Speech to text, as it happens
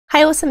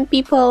Hi awesome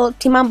people,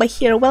 Timamba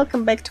here,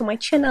 welcome back to my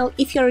channel.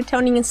 If you're a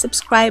returning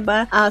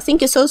subscriber,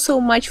 thank you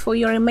so much for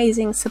your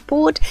amazing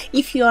support.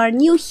 If you are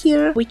new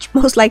here, which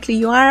most likely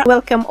you are,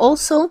 welcome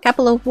also.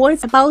 Couple of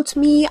words about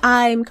me.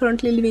 I'm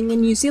currently living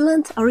in New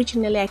Zealand.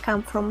 Originally I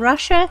come from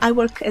Russia. I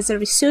work as a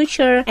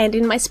researcher, and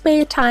in my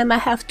spare time I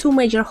have two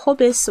major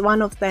hobbies.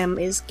 One of them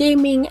is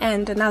gaming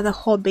and another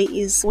hobby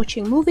is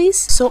watching movies.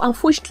 So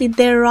unfortunately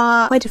there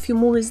are quite a few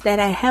movies that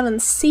I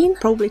haven't seen,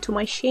 probably to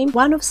my shame.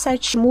 One of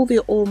such movie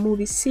or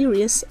movie series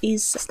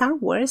is Star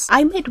Wars.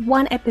 I made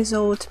one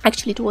episode,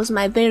 actually it was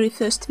my very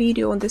first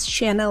video on this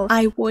channel.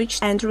 I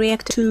watched and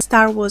reacted to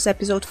Star Wars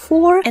episode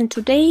 4, and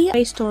today,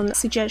 based on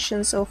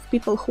suggestions of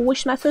people who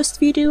watched my first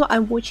video,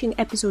 I'm watching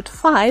episode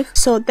 5.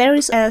 So there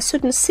is a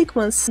certain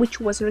sequence which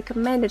was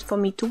recommended for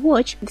me to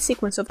watch, the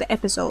sequence of the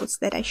episodes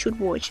that I should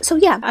watch. So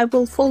yeah, I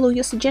will follow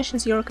your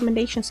suggestions, your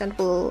recommendations, and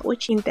will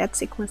watch in that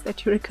sequence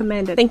that you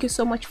recommended. Thank you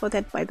so much for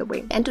that, by the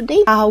way. And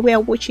today we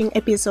are watching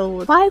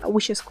episode 5,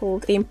 which is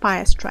called The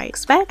Empire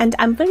Strikes Back. And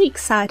I'm very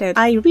excited.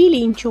 I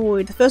really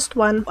enjoyed the first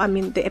one, I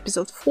mean the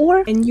episode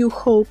 4, and New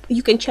Hope.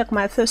 You can check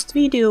my first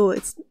video.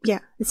 It's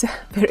a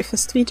very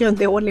first video and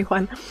the only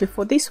one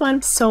before this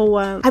one. So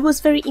I was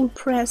very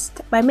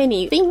impressed by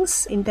many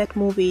things in that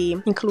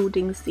movie,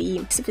 including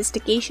the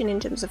sophistication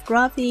in terms of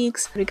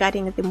graphics,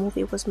 regarding the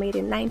movie was made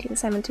in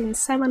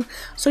 1977.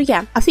 So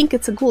yeah, I think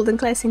it's a golden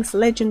classic,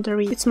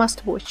 legendary, it's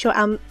must watch. So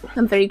I'm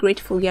very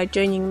grateful you are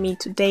joining me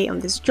today on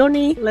this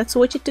journey. Let's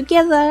watch it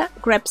together.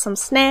 Grab some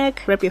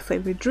snack, grab your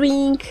favorite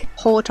drink,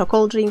 hot or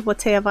cold drink,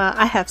 whatever.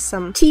 I have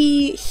some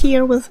tea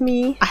here with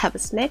me. I have a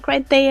snack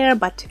right there,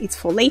 but it's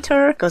for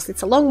later because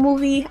it's a long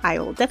movie. I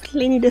will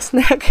definitely need a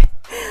snack.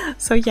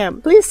 So yeah,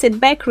 please sit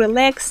back,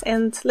 relax,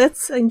 and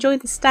let's enjoy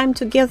this time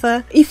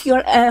together. If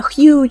you're a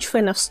huge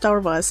fan of Star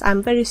Wars,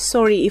 I'm very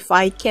sorry if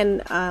I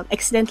can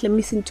accidentally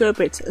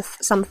misinterpret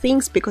some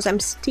things, because I'm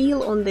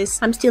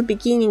still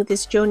beginning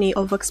this journey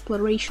of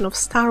exploration of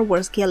Star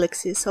Wars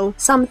galaxy. So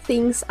some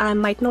things I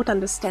might not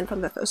understand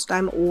from the first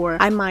time, or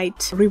I might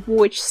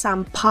rewatch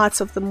some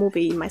parts of the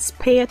movie in my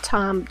spare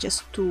time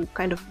just to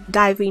kind of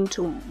dive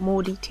into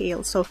more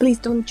detail. So please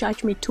don't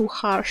judge me too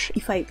harsh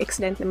if I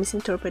accidentally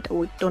misinterpret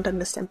or don't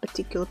understand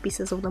particular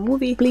pieces of the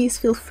movie. Please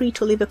feel free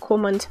to leave a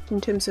comment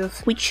in terms of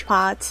which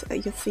part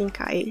you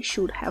think I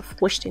should have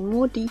watched in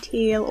more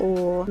detail,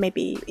 or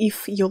maybe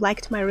if you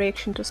liked my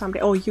reaction to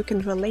something, or you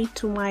can relate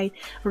to my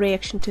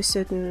reaction to a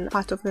certain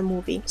part of the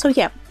movie. So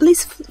yeah,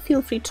 please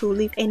feel free to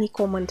leave any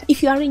comment.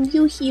 If you are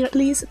new here,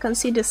 please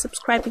consider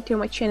subscribing to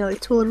my channel.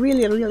 It will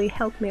really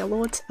help me a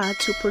lot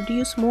to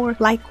produce more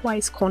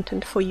likewise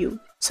content for you.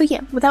 So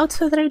yeah, without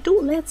further ado,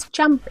 let's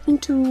jump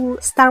into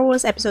Star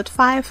Wars Episode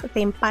 5,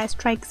 The Empire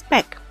Strikes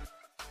Back.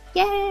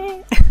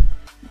 Yay!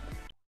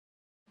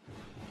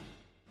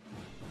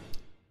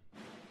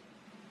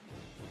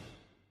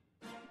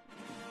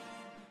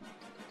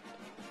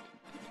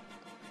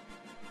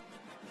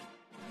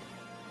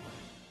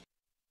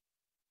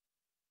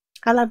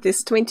 I love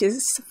this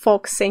 20th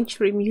folk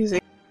century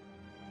music.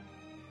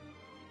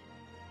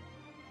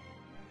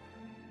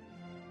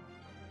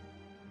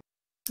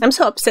 I'm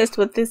so obsessed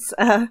with this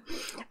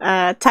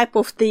type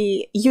of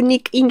the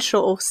unique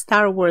intro of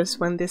Star Wars,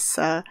 when this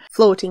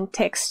floating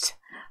text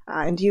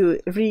and you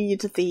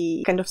read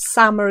the kind of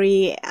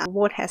summary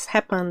what has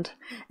happened.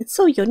 It's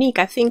so unique.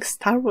 I think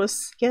Star Wars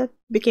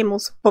became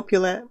also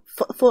popular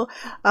for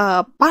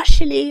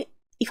partially,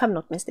 if I'm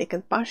not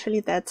mistaken, partially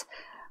that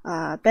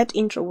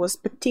intro was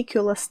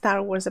particular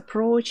Star Wars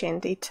approach,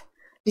 and it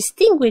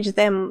distinguished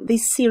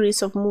this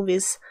series of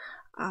movies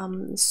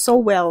so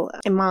well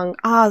among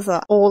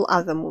all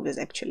other movies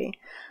actually.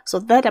 So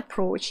that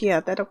approach,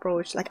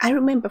 like I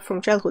remember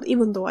from childhood,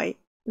 even though I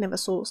never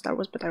saw Star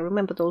Wars, but I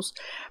remember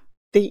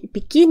the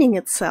beginning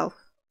itself,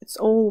 it's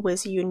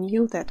always, you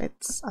knew that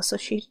it's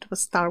associated with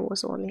Star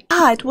Wars only.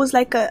 It was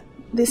like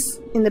this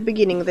in the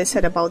beginning they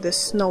said about this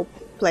snow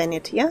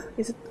planet, yeah?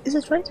 Is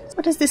it right?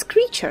 What is this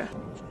creature?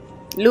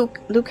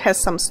 Luke has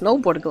some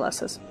snowboard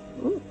glasses.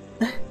 Ooh.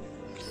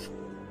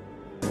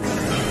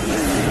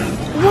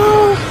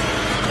 Whoa!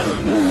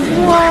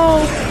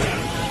 Whoa!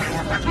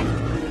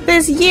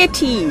 There's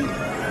Yeti!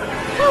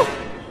 Oh!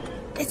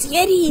 It's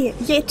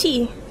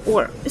Yeti!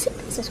 Or is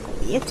it called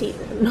Yeti?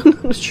 No,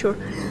 I'm not sure.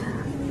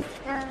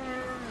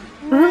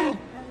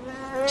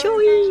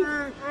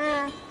 Chewie!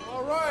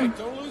 Alright,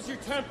 don't lose your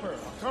temper.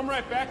 I'll come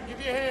right back and give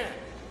you a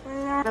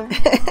hand.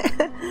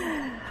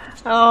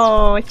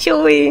 Oh,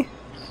 Chewie!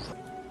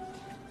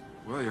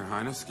 Well, Your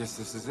Highness, guess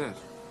this is it.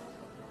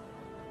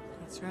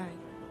 That's right.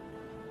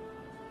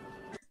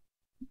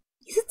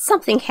 Is it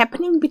something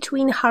happening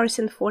between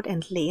Harrison Ford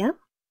and Leia?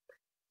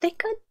 They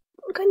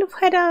kind of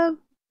had a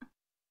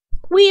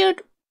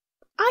weird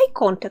eye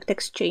contact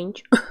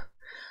exchange. If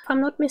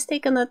I'm not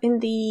mistaken, that in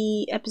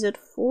the episode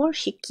 4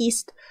 she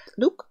kissed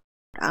Luke.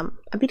 I'm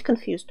a bit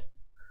confused.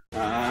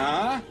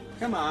 Come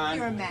on.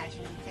 You're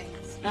imagining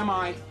things. Am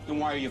I? Then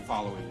why are you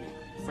following me?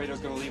 Afraid I was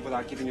gonna leave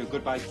without giving you a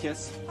goodbye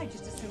kiss? I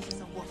just assumed it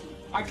was a Wookiee.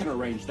 I can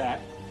arrange that.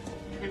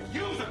 You can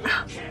use a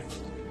good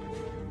kiss.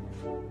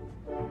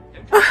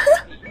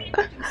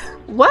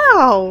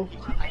 Wow!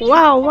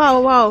 Wow,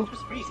 wow, wow.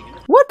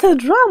 What a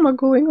drama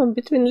going on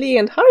between Lee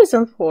and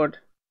Harrison Ford.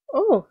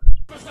 Oh.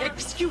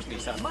 Excuse me,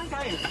 sir. Might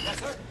I? Yes,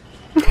 sir.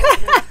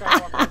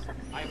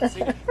 I haven't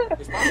seen him.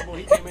 It's possible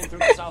he came in through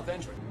the south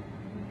entrance.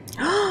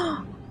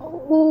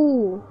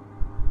 Oh.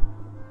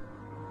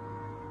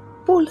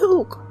 Poor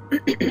Luke.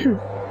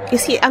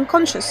 Is he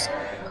unconscious?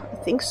 I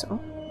think so.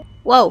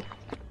 Whoa.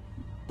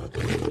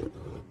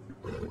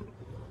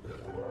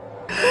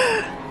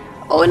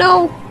 Oh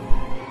no!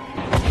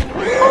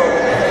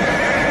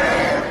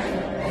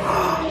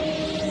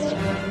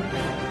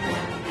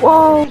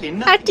 Whoa!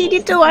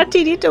 R2D2,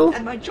 R2D2.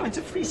 And my joints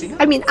are freezing.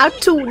 I mean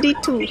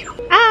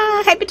R2D2.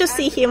 Ah, happy to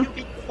see him.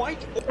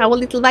 Our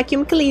little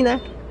vacuum cleaner.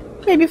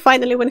 Maybe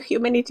finally when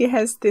humanity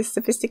has this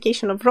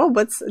sophistication of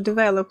robots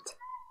developed,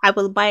 I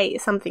will buy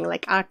something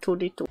like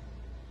R2D2.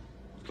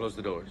 Close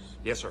the doors.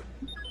 Yes, sir.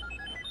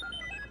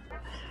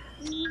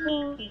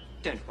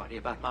 Don't worry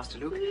about Master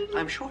Luke.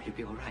 I'm sure he'll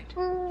be all right.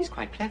 He's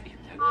quite clever, you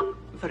know,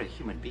 for a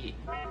human being.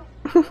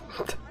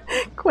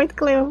 Quite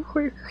clever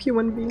for a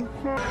human being.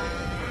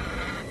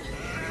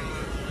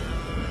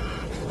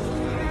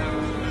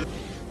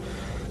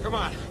 Come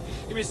on.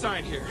 Give me a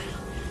sign here.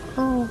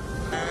 Oh.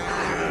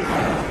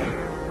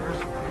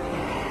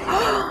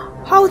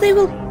 How they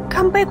will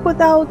come back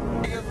without...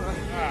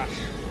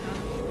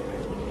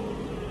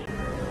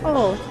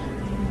 Oh.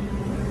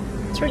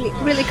 It's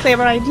really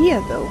clever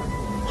idea though.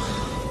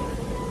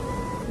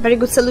 Very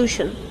good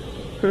solution.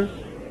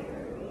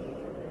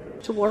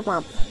 To warm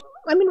up.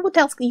 I mean, what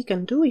else you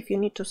can do if you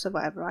need to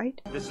survive,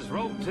 right? This is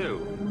Rogue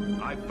 2.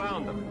 I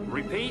found them.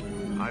 Repeat,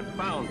 I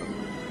found them.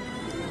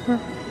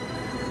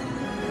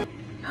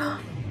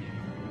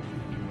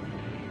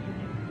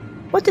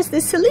 What is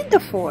this cylinder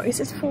for? Is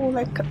it for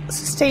like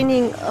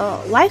sustaining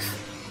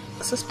life?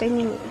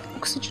 Sustaining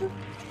oxygen?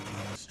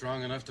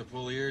 Strong enough to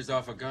pull ears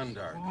off a gun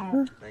dart.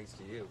 Thanks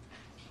to you.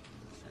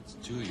 That's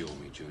two you owe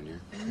me,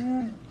 Junior.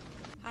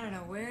 I don't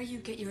know where you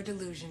get your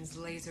delusions,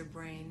 laser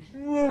brain.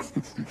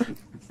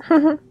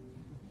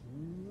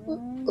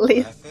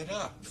 Laugh it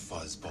up,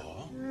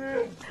 fuzzball.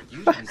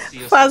 You didn't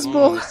see us Fuzzball.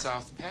 alone in the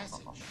South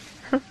Passage.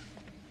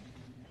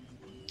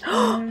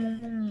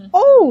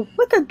 Oh,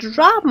 what a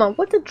drama!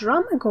 What a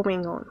drama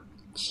going on!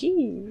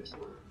 Jeez.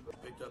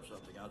 Picked up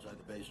something outside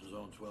the base of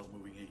Zone 12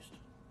 moving east.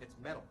 It's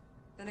metal.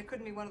 Then it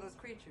couldn't be one of those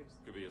creatures.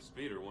 Could be a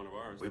speeder, one of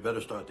ours. We better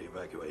start the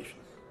evacuation.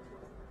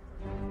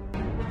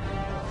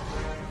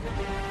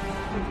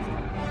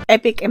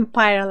 Epic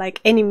Empire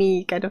like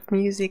enemy kind of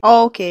music.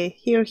 Oh, okay,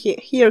 here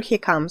he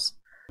comes.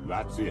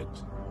 That's it.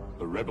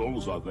 The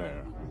rebels are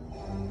there.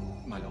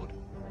 My lord.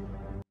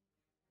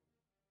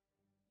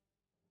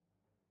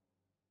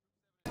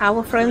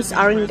 Our friends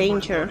are in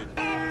danger.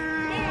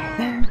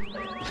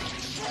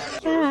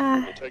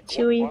 Ah,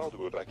 Chewie.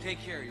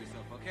 Take care of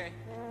yourself, okay?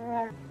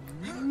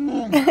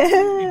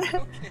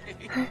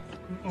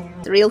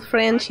 Real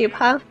friendship,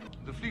 huh?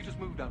 The fleet has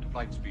moved out to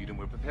flight speed and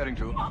we're preparing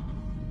to...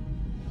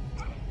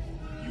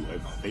 You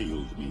have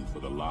failed me for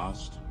the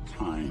last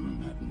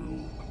time,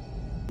 Admiral.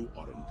 You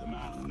aren't the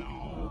man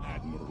now,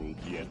 Admiral,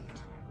 yet.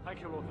 Thank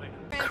you, Rogue.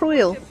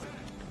 Cruel.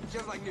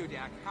 Just like new,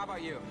 Dak. How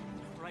about you?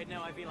 Right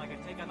now, I feel like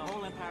I'd take on the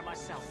whole empire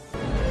myself.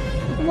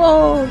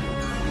 Whoa.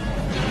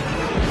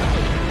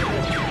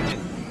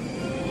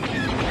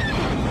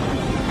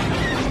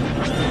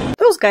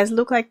 Those guys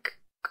look like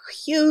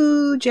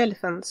huge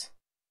elephants.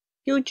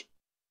 Huge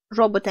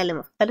robot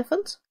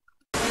elephants?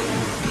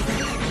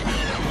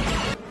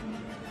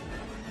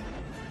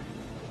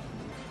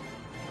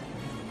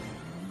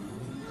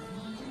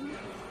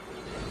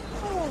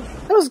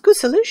 That was a good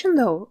solution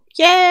though.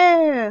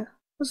 Yeah!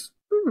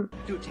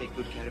 Do take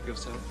good care of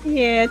yourself.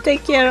 Yeah,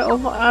 take care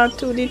of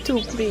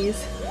R2D2,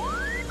 please.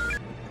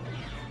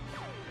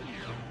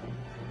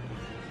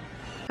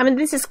 I mean,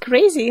 this is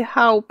crazy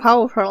how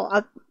powerful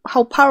are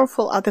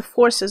the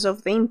forces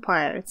of the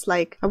Empire. It's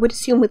like, I would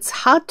assume it's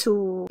hard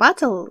to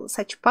battle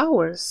such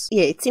powers.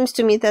 Yeah, it seems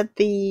to me that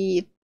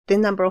the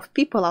number of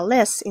people are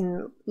less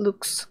in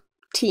Luke's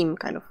team,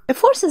 kind of. The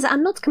forces are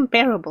not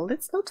comparable.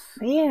 That's not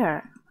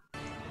fair.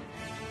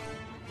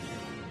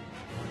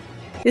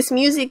 This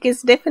music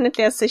is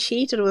definitely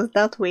associated with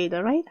Darth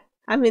Vader, right?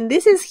 I mean,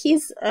 this is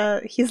his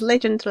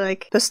legendary,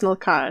 like, personal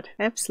card.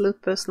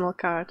 Absolute personal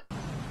card.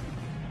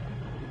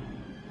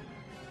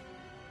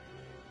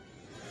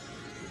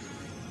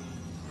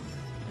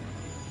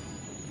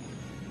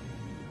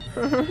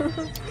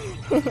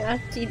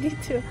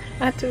 R2D2.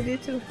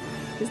 R2D2.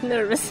 He's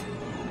nervous.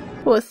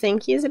 Poor thing,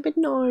 he's a bit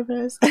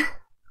nervous.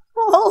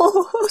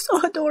 Oh,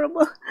 so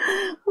adorable.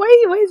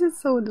 Why is it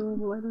so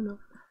adorable? I don't know.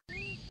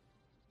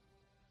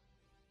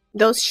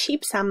 Those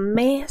ships are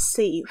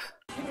massive.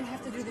 You didn't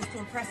have to do this to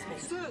impress me.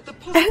 Sir, the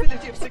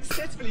possibility of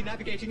successfully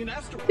navigating an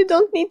asteroid. You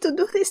don't need to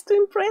do this to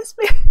impress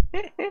me.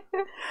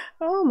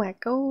 Oh my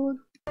god.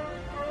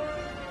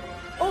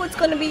 Oh, it's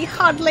gonna be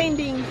hard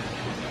landing.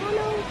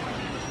 Oh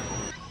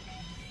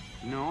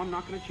No, I'm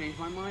not going to change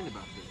my mind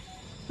about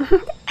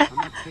this. I'm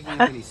not picking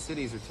up any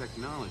cities or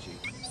technology.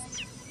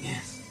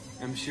 Yes,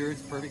 I'm sure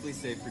it's perfectly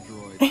safe for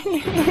droids.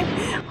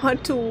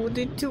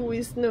 R2-D2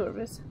 is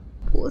nervous.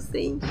 Poor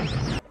thing.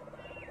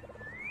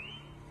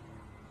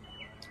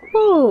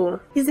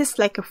 Oh, is this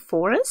like a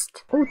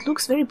forest? Oh, it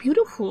looks very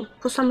beautiful.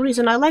 For some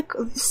reason, I like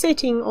the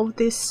setting of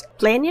this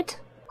planet.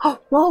 Oh,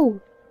 whoa!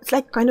 It's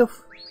like kind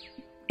of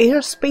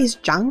airspace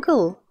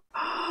jungle.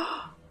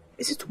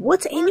 Is it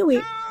what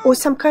anyway? Or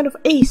some kind of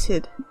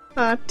acid?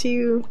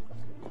 R2.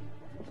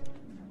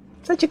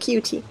 Such a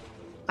cutie.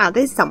 Ah,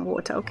 there's some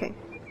water, okay.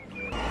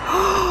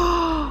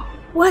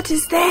 What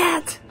is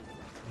that?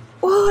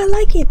 Oh, I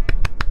like it.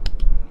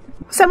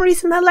 For some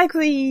reason I like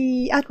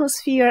the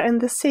atmosphere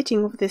and the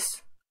setting of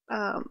this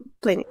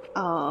planet.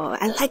 Oh,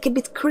 I like a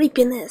bit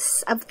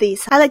creepiness of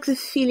this. I like the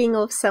feeling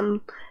of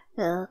some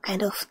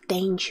kind of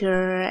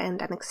danger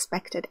and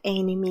unexpected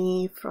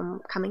enemy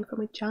coming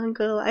from a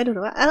jungle. I don't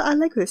know. I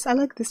like this. I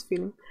like this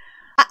feeling.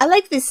 I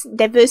like this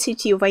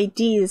diversity of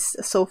ideas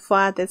so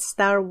far that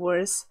Star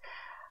Wars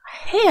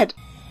had.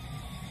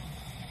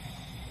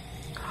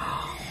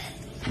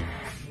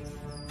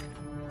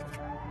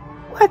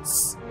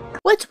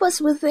 What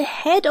was with the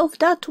head of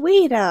Darth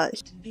Vader?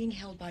 Being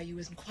held by you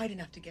isn't quite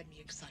enough to get me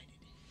excited.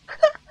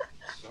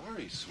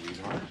 Sorry,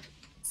 sweetheart.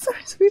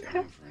 Sorry,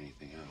 sweetheart. For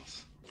anything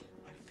else. I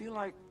feel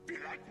like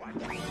what?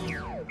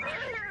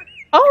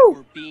 Oh!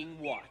 We're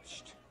being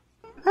watched.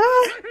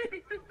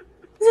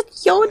 Is it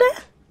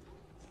Yoda?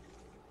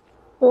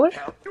 Or?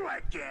 Help you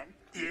again?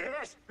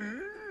 Yes.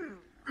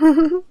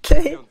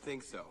 Okay. I don't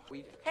think so.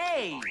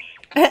 Hey!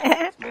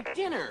 It's my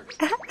dinner.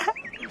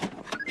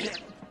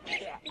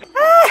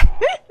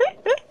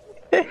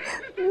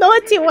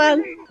 Naughty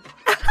one.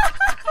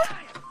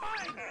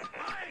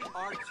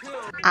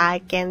 I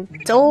can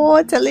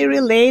totally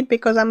relate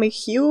because I'm a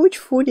huge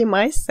foodie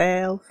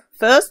myself.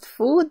 First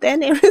food,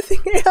 then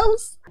everything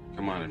else.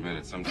 Come on, admit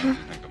it. Sometimes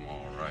you think I'm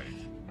all right.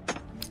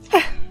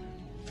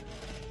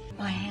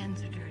 My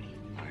hands are dirty.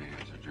 My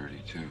hands are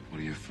dirty too. What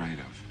are you afraid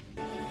of?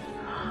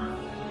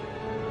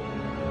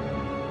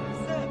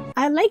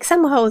 I like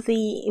somehow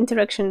the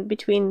interaction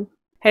between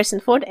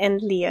Harrison Ford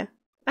and Leia.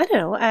 I don't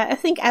know. I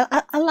think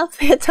I love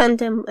their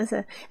tandem as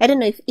a. I don't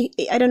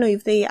know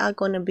if they are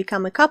gonna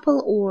become a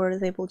couple or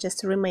they will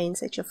just remain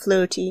such a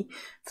flirty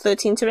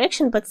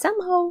interaction. But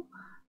somehow,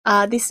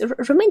 this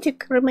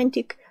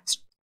romantic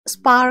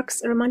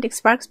sparks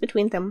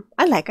between them.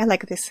 I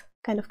like this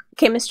kind of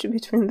chemistry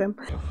between them.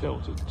 I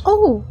felt it.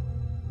 Oh,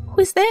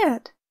 who is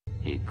that?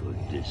 He could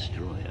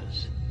destroy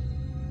us.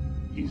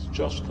 He's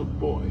just a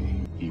boy.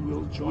 He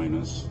will join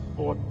us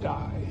or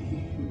die,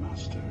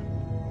 Master.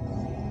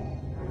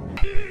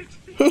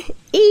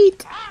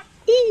 Eat!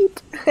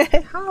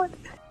 Hard.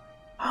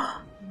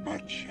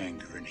 Much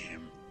anger in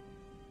him.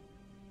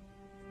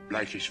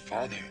 Like his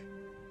father.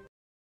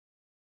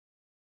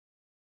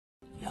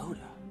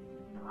 Yoda.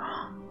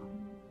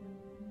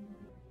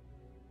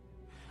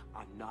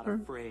 I'm not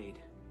afraid.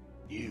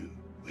 You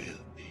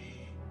will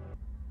be.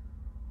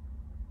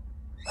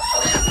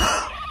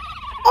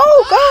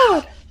 Oh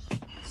God!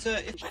 Sir,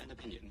 it's an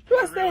opinion.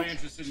 What's I'm really that?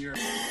 interested in your...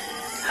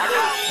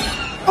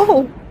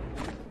 Oh!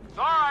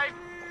 Sorry.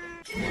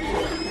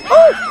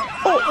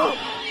 Oh!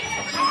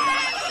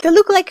 They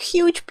look like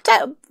huge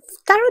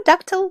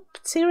pterodactyl.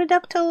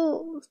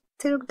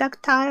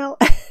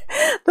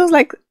 Those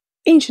like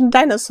ancient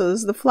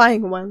dinosaurs, the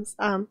flying ones.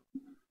 Pterodactyl.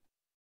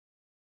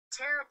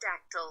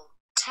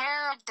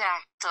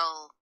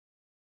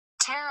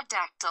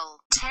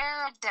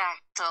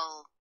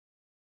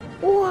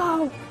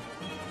 Wow!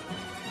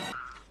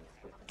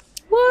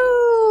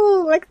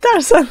 Whoa! Like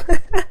Tarzan.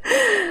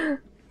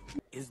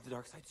 Is the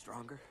dark side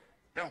stronger?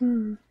 No.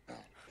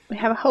 We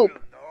have a hope.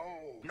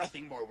 No.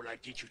 Nothing more will I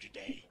teach you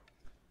today.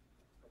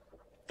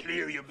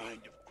 Clear your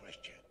mind of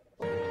question.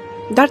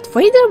 Darth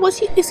Vader? Is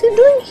he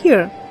doing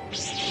here?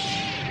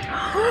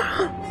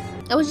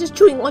 I was just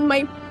chewing on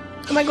my.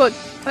 Oh my God!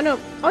 Oh no!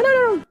 Oh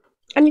no!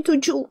 I need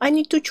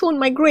to chew on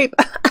my grape.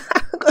 I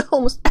got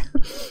almost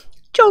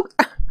choked.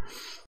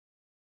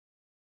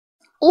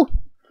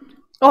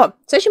 Oh,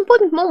 such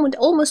important moment,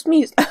 almost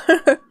missed.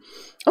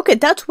 Okay,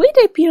 Darth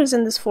Vader appears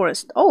in this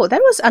forest. Oh,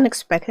 that was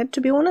unexpected,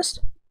 to be honest.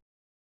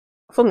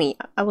 For me,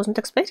 I wasn't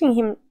expecting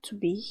him to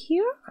be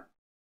here.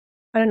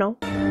 I don't know.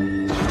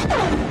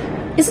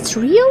 Is it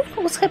real?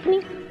 What's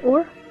happening?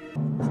 Or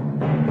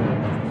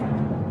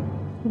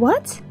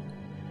what?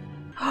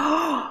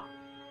 Oh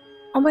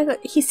my God,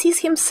 he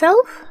sees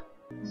himself?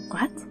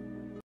 What?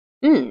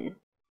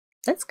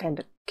 That's kind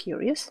of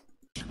curious.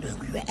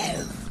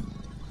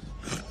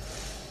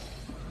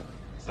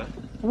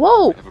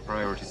 Whoa! I have a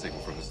priority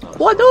signal from the star.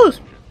 What are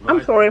those?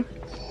 I'm sorry.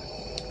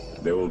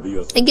 There will be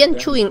a Again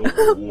chewing.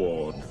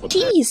 reward for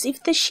Jeez,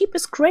 if the ship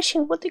is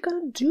crashing, what are they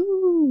gonna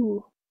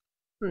do?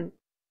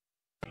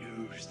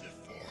 use the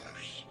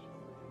force.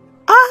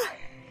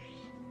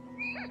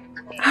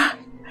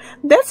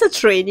 That's a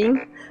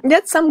training.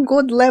 That's some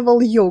god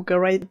level yoga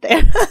right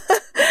there.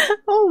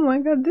 Oh my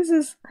God,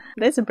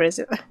 that's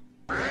impressive.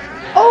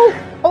 Oh.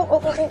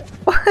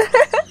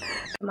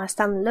 Must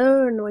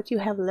unlearn what you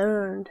have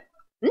learned.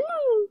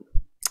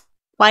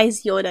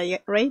 Wise Yoda, yeah,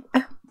 right?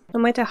 No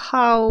matter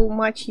how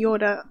much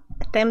Yoda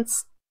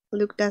attempts,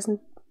 Luke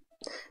doesn't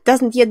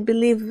yet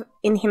believe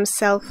in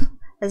himself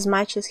as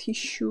much as he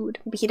should.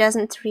 He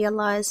doesn't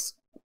realize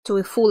to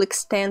a full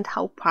extent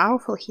how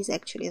powerful he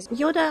actually is.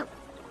 Yoda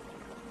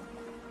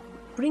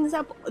brings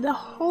up the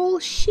whole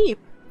ship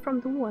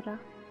from the water.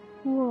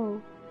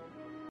 Whoa.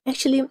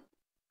 Actually,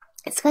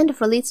 it kind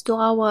of relates to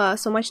our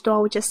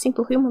just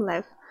simple human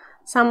life.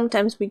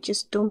 Sometimes we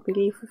just don't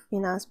believe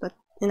in us, but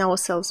in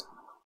ourselves.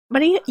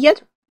 But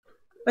yet,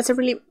 that's a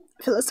really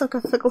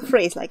philosophical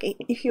phrase. Like,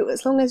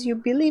 as long as you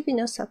believe in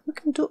yourself, you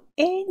can do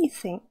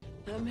anything.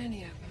 Not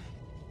many of them,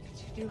 but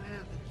you do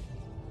have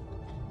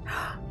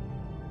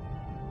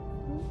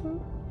them.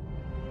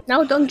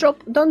 Now, don't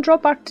drop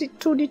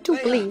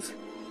R2D2, please.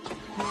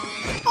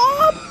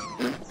 Oh!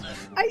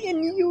 I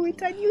knew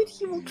it.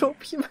 He will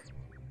drop him.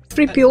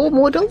 3PO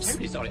models.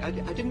 I'm sorry. I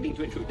didn't mean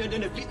to intrude.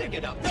 No, please don't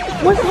get up.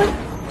 What?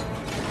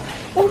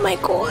 Oh my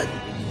god.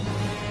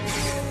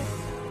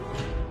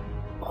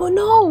 Oh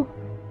no.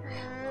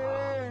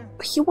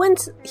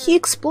 He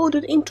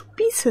exploded into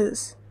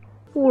pieces.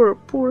 Poor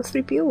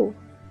 3PO.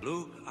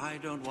 Luke, I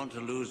don't want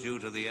to lose you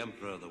to the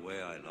Emperor the way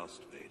I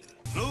lost Vader.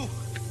 Luke!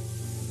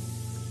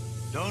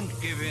 Don't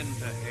give in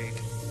to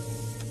hate.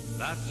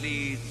 That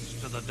leads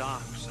to the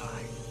dark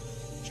side.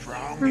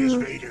 Strong is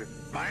Vader.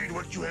 Mind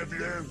what you have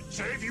learned.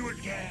 Save you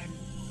again.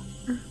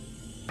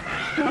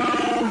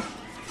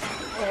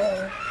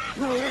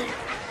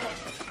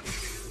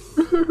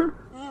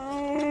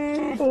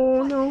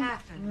 Oh no.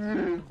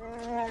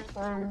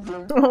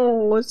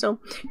 Oh, so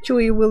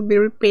Chewie will be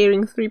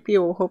repairing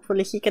 3PO.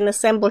 Hopefully he can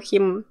assemble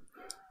him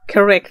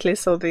correctly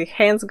so the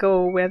hands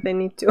go where they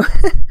need to.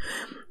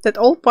 That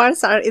all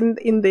parts are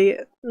in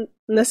the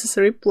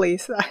necessary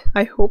place.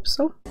 I hope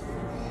so.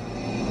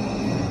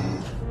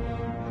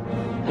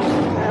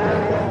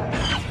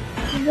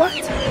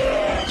 What?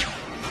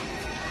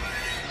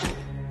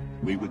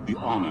 We would be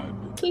honored.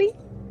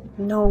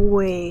 No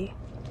way.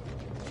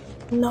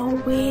 No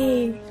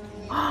way.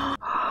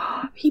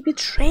 He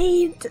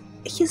betrayed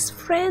his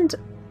friend.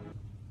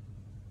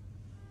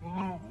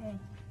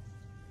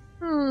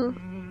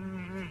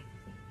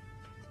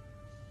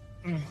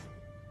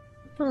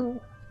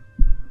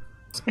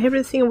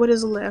 Everything what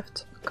is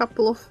left. A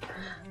couple of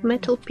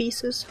metal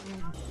pieces.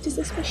 What is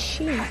this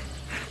machine?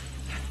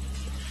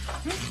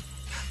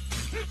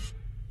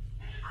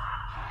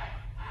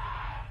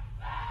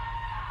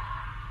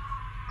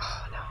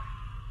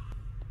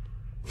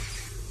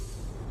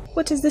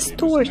 What is this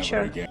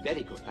torture?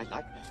 Very good. I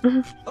like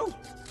that. Oh,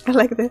 I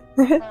like that.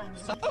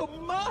 oh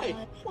my!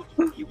 What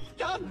have you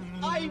done?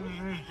 I'm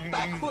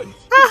backwards.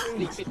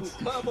 Sleep-bitten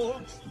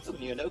furball.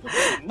 You know,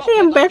 I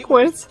am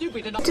backwards.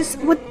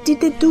 What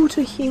did they do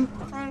to him?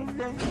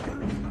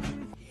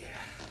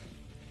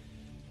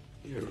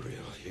 You're a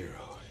real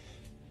hero.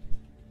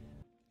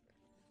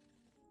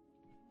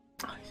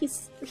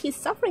 He's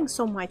suffering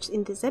so much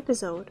in this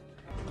episode.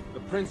 The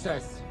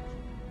princess.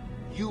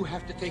 You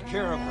have to take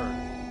care of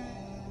her.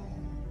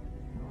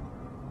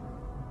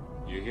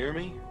 You hear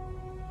me?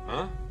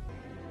 Huh?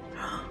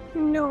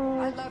 No.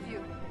 I love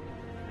you.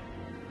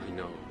 I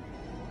know.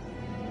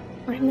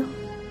 I know.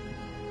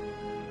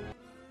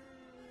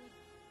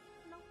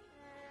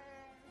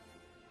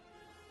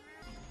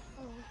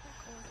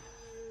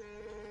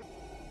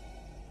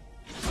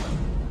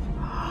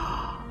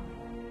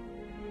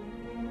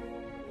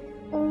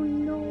 Oh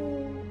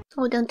no.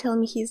 Oh, don't tell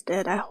me he's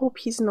dead. I hope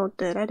he's not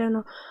dead. I don't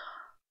know.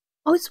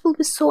 Oh, it will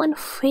be so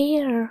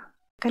unfair.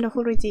 Kind of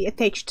already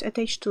attached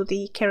to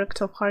the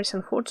character of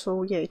Harrison Ford,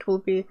 so yeah, it will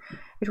be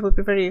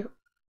very,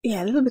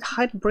 yeah, a little bit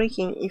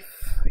heartbreaking if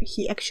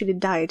he actually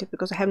died,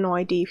 because I have no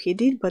idea if he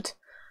did, but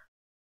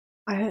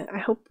I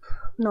hope,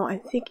 no, I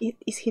think,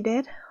 is he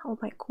dead? Oh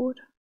my god.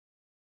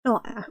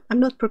 No,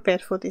 I'm not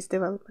prepared for this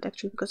development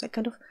actually, because I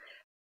kind of,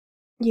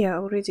 yeah,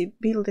 already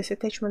build this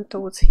attachment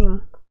towards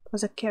him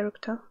as a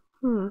character.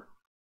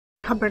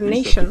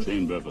 Hibernation.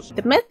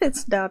 The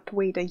methods that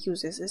Vader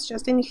uses is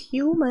just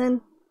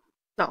inhuman.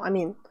 No, I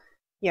mean,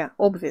 yeah,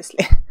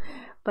 obviously.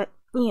 But,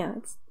 yeah,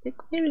 it's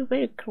very,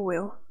 very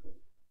cruel.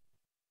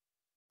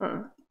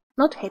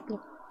 Not happy.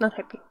 Not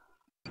happy.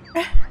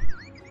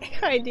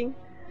 Hiding.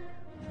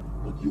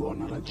 But you are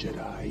not a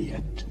Jedi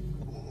yet.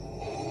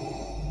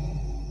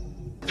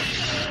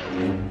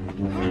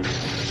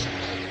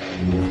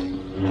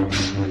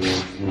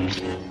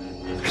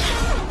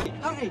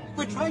 Hurry!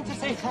 We're trying to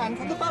save Han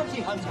from the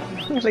bounty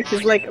hunter. Like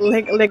his leg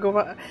of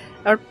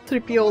our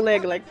 3PO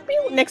leg, like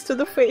next to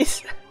the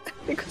face.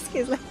 Because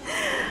he's like,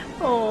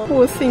 oh,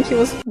 poor thing, he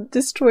was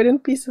destroyed in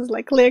pieces,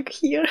 like leg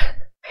here,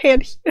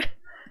 head here.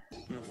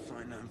 You'll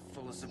find I'm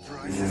full of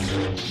surprises.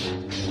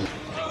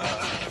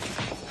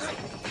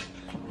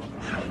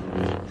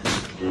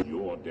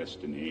 Your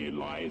destiny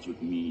lies with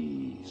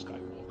me,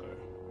 Skywalker.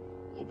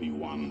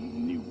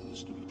 Obi-Wan knew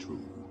this to be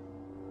true.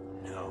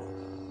 No.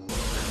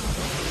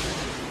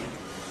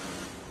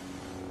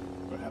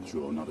 Perhaps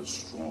you're not as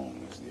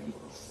strong as the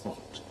Emperor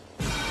thought.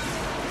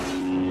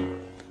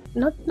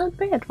 Not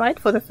bad, right?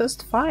 For the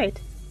first fight.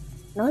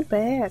 Not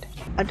bad.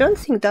 I don't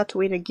think Darth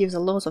Vader gives a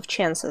lot of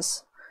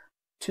chances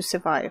to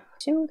survive. I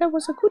think that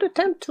was a good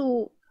attempt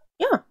to,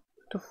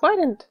 to fight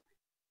and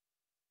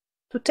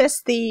to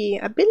test the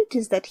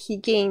abilities that he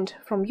gained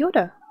from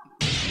Yoda.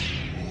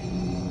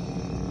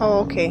 Oh,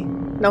 okay.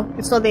 No,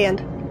 it's not the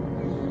end.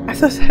 I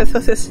thought this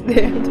was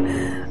the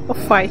end of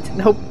fight.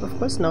 Nope, of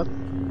course not.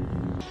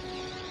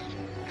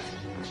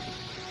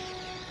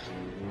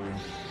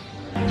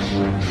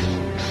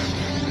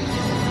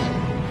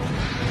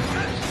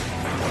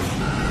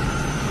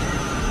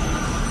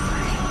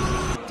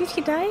 Did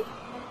he die?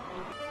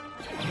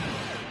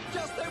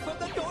 Just open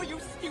the door, you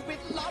stupid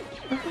lump!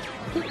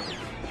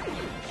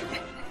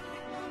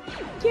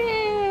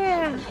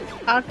 Yeah!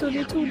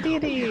 R2-D2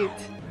 did it!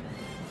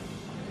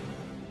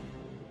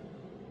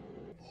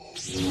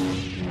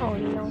 Oh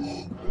no.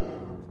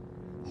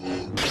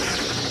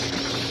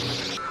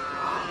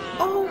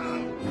 Oh!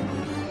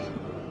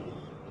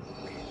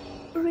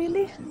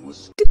 Really?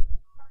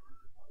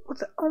 What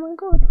the— oh my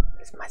god,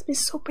 this must be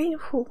so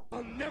painful.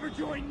 I'll never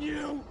join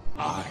you!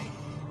 I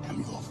am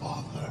your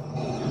father.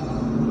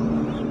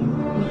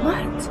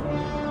 What?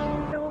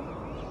 No.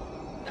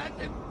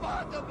 That's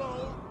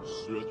impossible!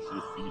 Search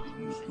your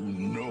feelings,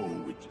 you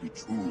know it to be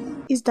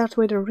true. Is Darth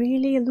Vader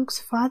really Luke's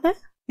father?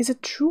 Is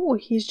it true, or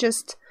he's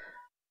just—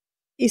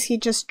 is he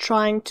just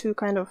trying to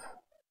kind of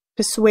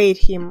persuade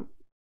him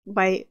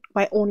by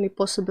only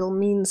possible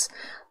means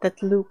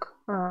that Luke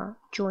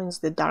joins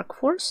the dark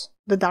force?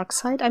 The dark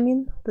side, I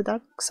mean, the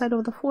dark side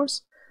of the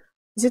force?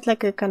 Is it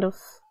like a kind of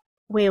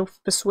way of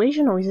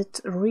persuasion, or is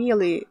it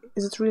really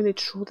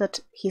true that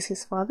he's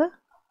his father?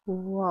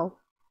 Wow.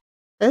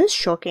 That is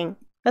shocking.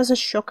 That's a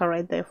shocker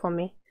right there for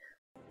me.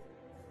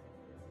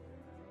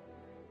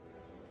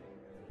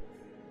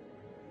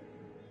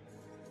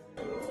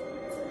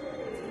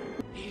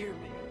 Hear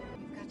me.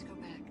 You've got to go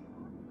back.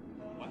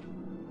 What?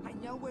 I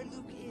know where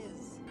Luke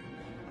is.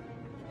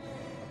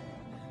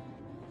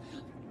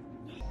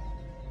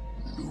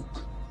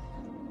 Luke.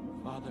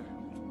 Father.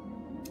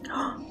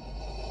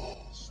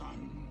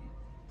 Son,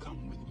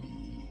 come with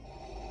me.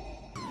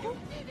 You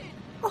did it!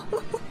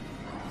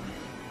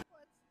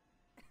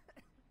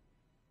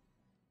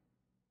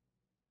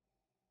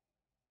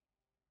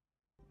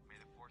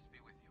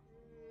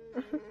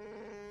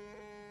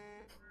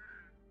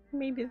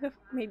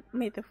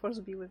 May the force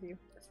be with you.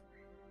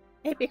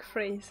 Epic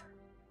phrase.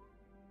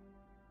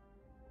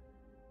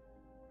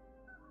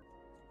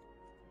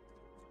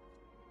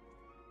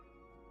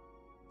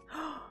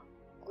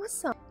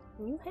 Awesome!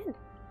 New hand,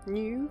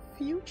 new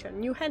future,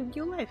 new hand,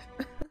 new life.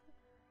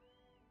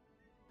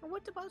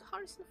 What about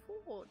Harrison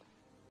Ford?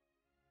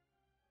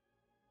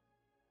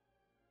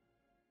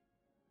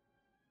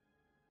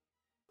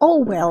 Oh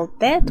well,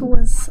 that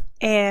was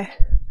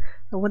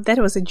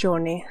a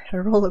journey,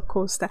 a roller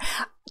coaster.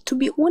 To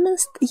be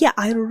honest, yeah,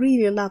 I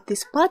really love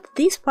this part.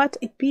 This part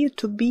appeared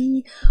to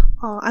be,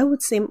 I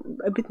would say,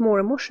 a bit more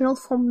emotional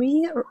for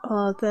me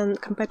than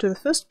compared to the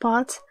first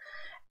part.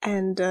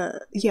 And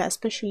yeah,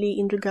 especially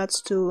in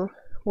regards to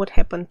what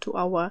happened to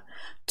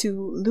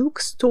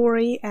Luke's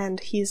story and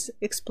his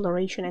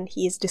exploration and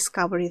his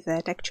discovery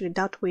that actually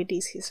Darth Vader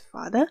is his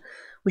father,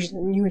 which is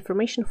new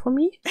information for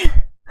me.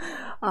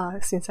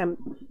 Since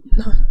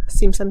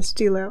I'm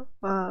still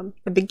a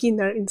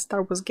beginner in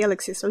Star Wars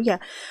Galaxy. So yeah,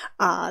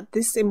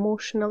 this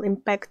emotional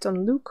impact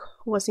on Luke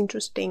was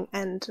interesting,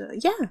 and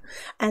yeah,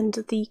 and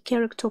the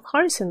character of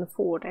Harrison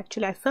Ford,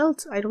 actually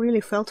I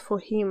really felt for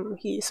him.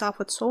 He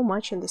suffered so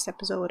much in this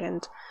episode,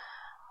 and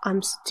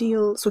I'm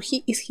still— so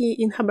is he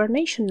in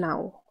hibernation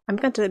now? I'm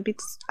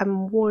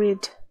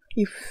worried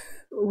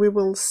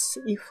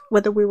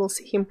whether we will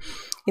see him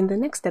in the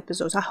next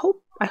episodes. I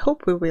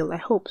hope we will.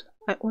 I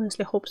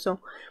honestly hope so,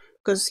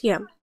 because yeah,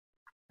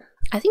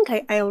 I think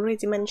I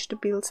already managed to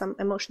build some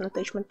emotional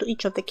attachment to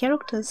each of the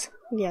characters.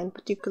 Yeah, in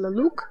particular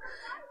Luke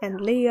and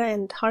Leia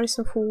and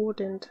Harrison Ford,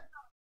 and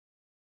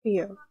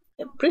yeah,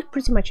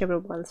 pretty much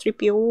everyone.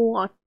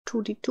 3PO,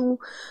 R2-D2.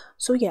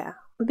 So yeah,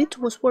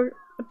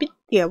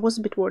 was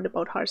a bit worried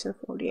about Harrison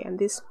Ford, yeah, and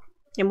this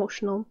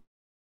emotional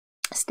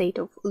state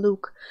of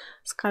Luke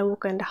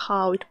Skywalker and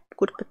how it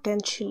could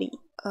potentially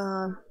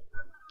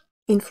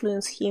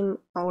influence him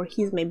or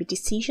his maybe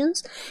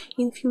decisions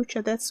in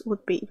future. That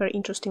would be very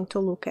interesting to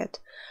look at.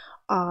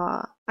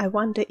 I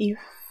wonder if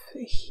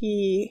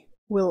he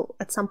will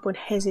at some point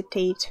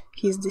hesitate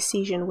his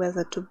decision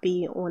whether to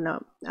be on a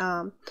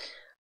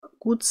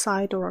good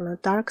side or on a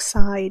dark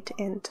side,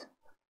 and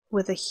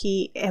whether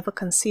he ever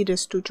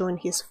considers to join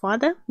his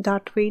father,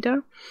 Darth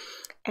Vader,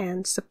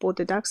 and support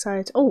the dark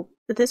side. Oh,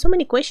 there's so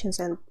many questions,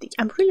 and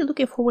I'm really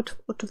looking forward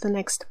to the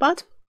next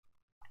part.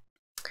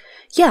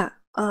 Yeah,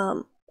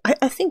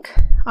 I think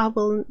I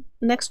will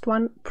next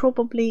one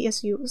probably,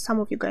 as some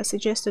of you guys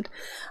suggested,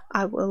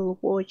 I will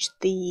watch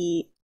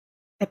the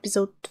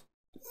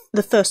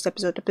first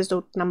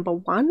episode number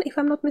 1, if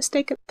I'm not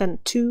mistaken, then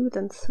 2,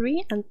 then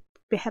 3, and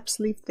perhaps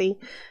leave the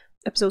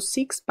episode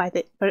 6 by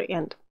the very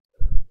end.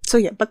 So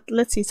yeah, but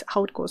let's see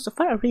how it goes. So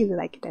far I really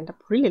like it, and I'm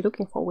really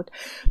looking forward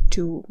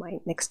to my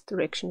next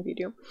reaction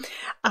video.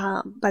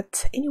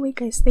 But anyway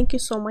guys, thank you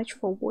so much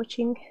for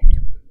watching.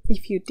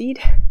 If you did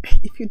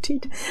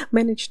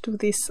manage to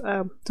this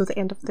to the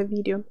end of the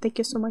video, thank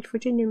you so much for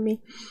joining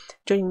me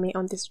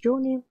on this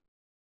journey.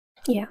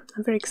 Yeah,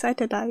 I'm very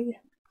excited. I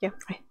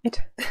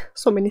ate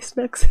so many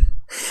snacks,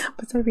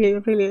 but a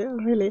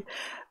really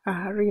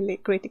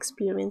great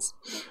experience.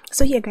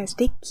 So yeah guys,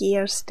 take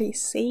care, stay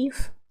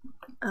safe,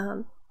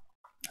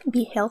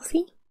 be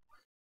healthy,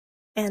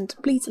 and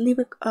please leave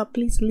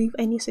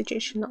any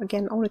suggestion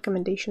again, or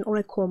recommendation, or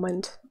a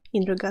comment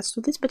in regards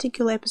to this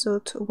particular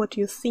episode. What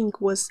you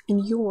think was,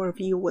 in your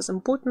view, was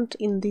important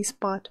in this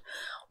part,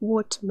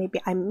 what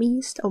maybe I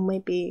missed, or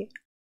maybe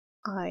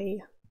I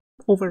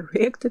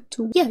overreacted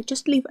to. Yeah,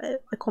 just leave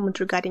a comment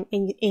regarding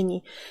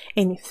anything.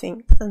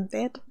 And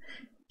that,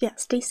 yeah,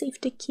 stay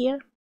safe, take care.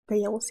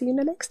 I will see you in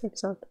the next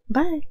episode.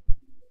 Bye.